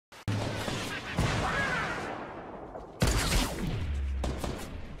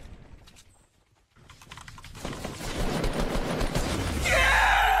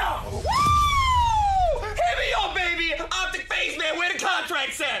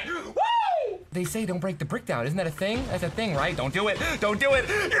They say don't break the brick down. Isn't that a thing? That's a thing, right? Don't do it. Don't do it.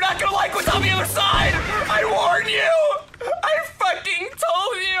 You're not gonna like what's on the other side. I warned you. I fucking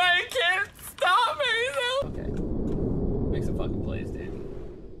told you I can't stop myself. Okay. Make some fucking plays, dude.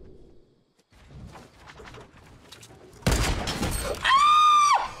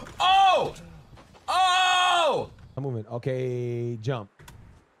 Ah! Oh! Oh! I'm moving. Okay, jump.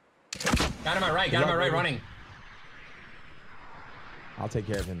 Got him on right. Got him on right. Running. I'll take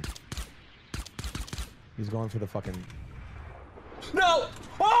care of him. He's going for the fucking... No!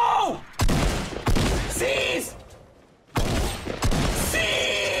 Oh! Seize!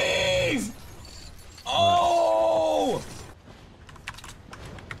 Seize! Oh!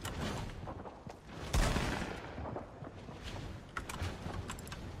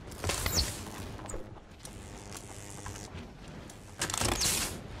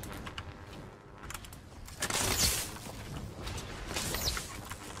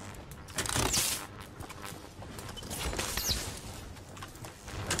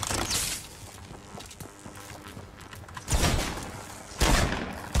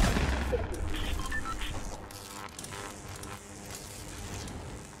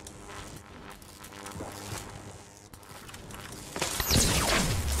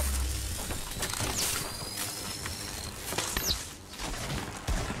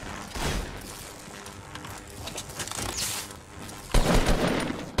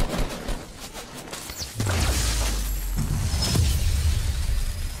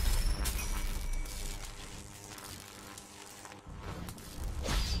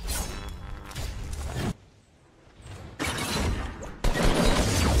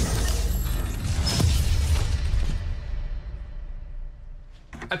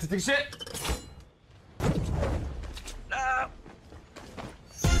 That's a big shit. No.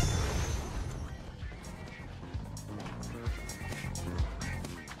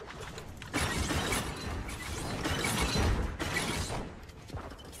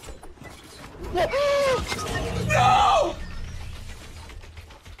 No!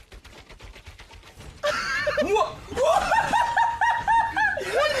 What?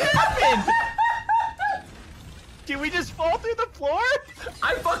 What happened? Did we just fall through the floor?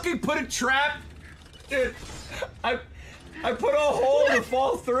 I fucking put a trap. Dude, I put a hole to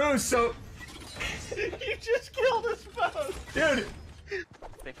fall through, so... You just killed us both. Dude.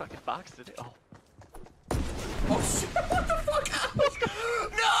 They fucking boxed it. Oh. Oh shit, what the fuck?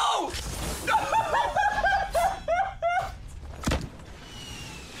 No! No!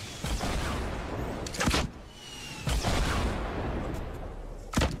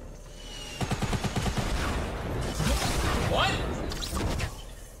 What?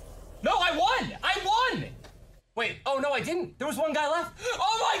 No, I won! I won! Wait, oh no, I didn't. There was one guy left.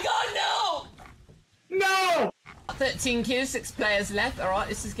 Oh my god, no! No! 13 kills, 6 players left. Alright,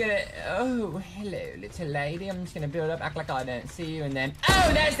 this is gonna... Oh, hello, little lady. I'm just gonna build up, act like I don't see you, and then...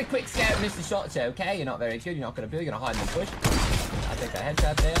 Oh, there's the quick scout, Mr. Shots. Okay, you're not very good. You're not gonna build. You're gonna hide in the bush. I'll take that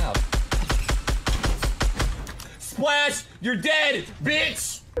headshot there out. Splash! You're dead,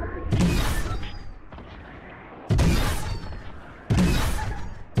 bitch!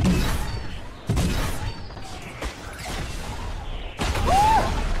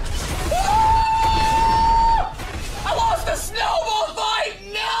 Snowball fight!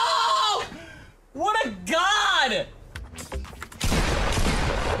 No! What a god!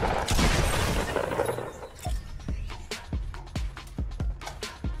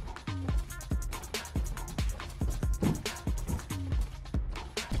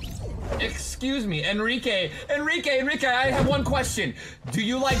 Excuse me, Enrique, I have one question. Do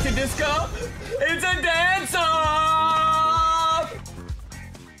you like to disco? It's a dance-off!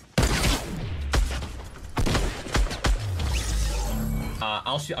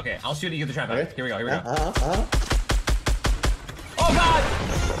 I'll shoot. Okay, I'll shoot it. You get the trap. Okay. Here we go. Here we go. Oh god!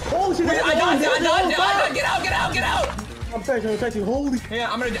 Holy shit! I died! Get out! I'm touching. Holy.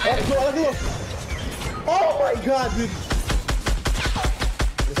 Yeah, I'm gonna. Oh my god, dude!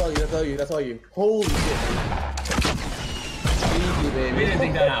 That's all you. Holy shit! Easy, baby. We didn't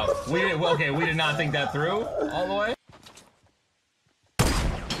think that out. We didn't. Okay, we did not think that through all the way.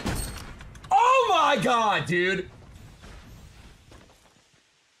 Oh my god, dude!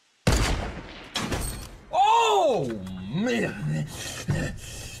 Oh man!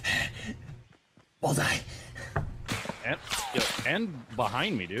 Bullseye. And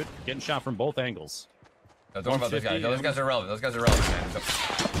behind me, dude. Getting shot from both angles. No, don't worry about those guys. No, those guys are relevant. Man.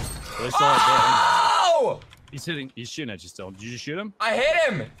 Oh! He's shooting at you still. Did you just shoot him? I hit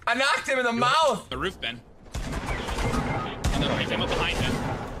him! I knocked him in the mouth! The roof, Ben. No, he's behind him.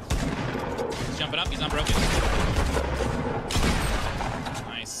 He's jumping up, he's unbroken.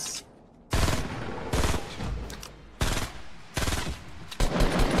 Nice.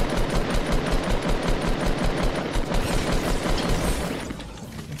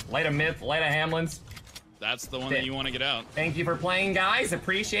 Later, Myth. Later, Hamlins. That's the one that you want to get out. Thank you for playing, guys.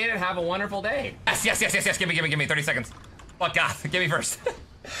 Appreciate it. Have a wonderful day. Yes, yes, yes, yes, yes. Give me. 30 seconds. Fuck God. Give me first.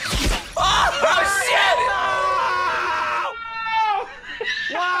 Oh, shit!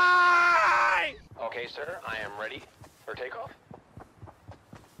 No! Why? Okay, sir. I am ready for takeoff.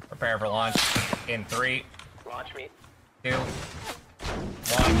 Prepare for launch in 3, Launch me. 2, 1.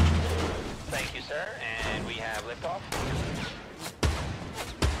 Thank you, sir. And we have liftoff.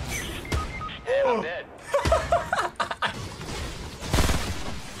 And I'm dead.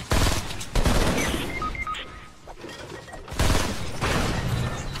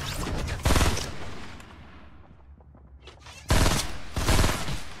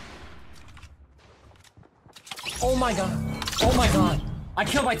 Oh my God. Oh my God. I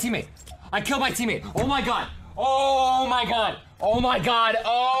killed my teammate. Oh my God. Oh my God. Oh my God.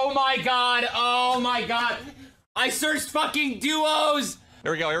 Oh my God. Oh my God. I searched fucking duos.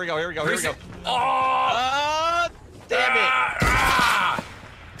 Here we go. Oh. Damn it.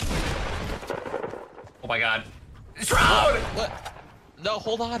 Oh my God. Shroud. What? No,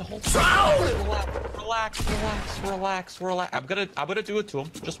 hold on. Shroud. Relax. I'm gonna do it to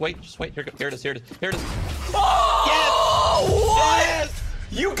him. Just wait. Here it is. Oh! What? Yes!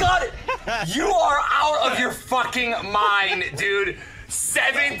 You got it! You are out of your fucking mind, dude.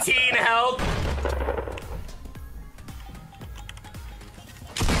 17 health.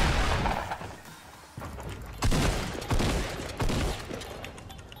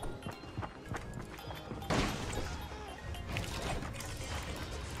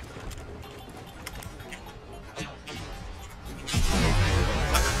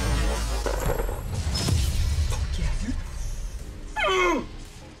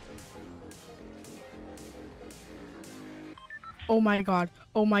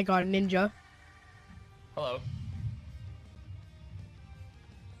 Oh my god, Ninja. Hello.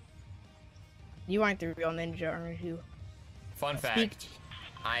 You aren't the real Ninja, aren't you? Fun fact. Speak.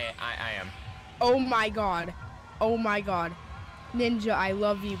 I am. Oh my god. Ninja, I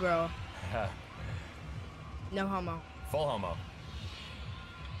love you, bro. No homo. Full homo.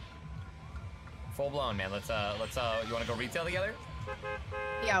 Full blown, man. Let's you wanna go retail together?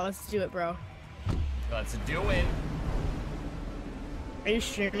 Yeah, let's do it, bro. Let's do it. Are you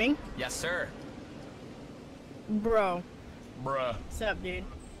streaming? Yes, sir. Bro. Bruh. What's up, dude?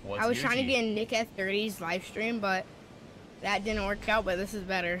 What's I was new trying to you? get in Nick at 30's live stream, but that didn't work out, but this is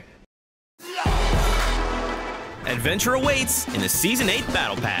better. Adventure awaits in the Season 8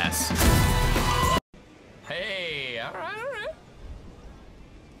 Battle Pass. Hey, alright.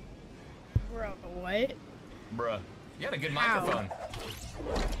 Bro, what? Bruh. You had a good Ow. microphone.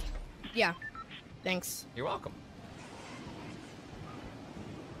 Yeah. Thanks. You're welcome.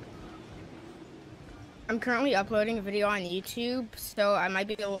 I'm currently uploading a video on YouTube, so I might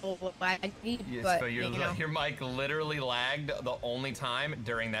be a little laggy, Yes, but so you know. your mic literally lagged the only time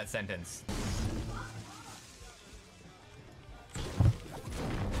during that sentence.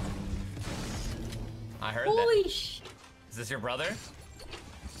 I heard Holy that. sh! Is this your brother?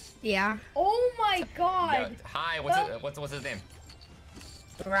 Yeah, Oh my Yeah. god! Hi, what's his name?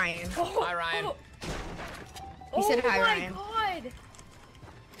 Ryan. Oh, Hi, Ryan. He said hi, Oh Ryan. my god!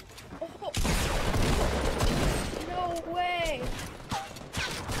 Oh. No way!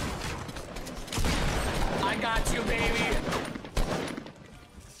 I got you, baby.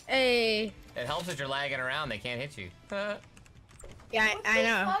 Hey. It helps that you're lagging around. They can't hit you. Yeah, What I the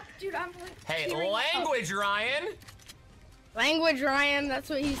know. fuck? Dude, I'm like Hey, tearing up. language, Ryan. Language, Ryan. That's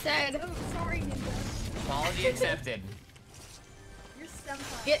what he said. Oh, sorry, Ninja. Apology accepted. You're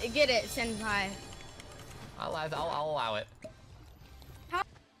senpai. Get it, senpai. I'll allow it.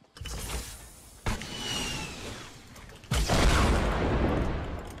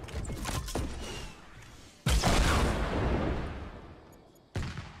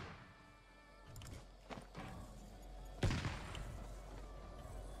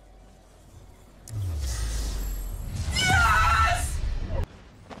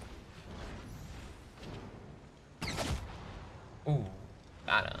 Ooh,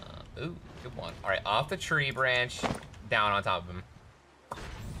 ooh, good one. All right, off the tree branch, down on top of him.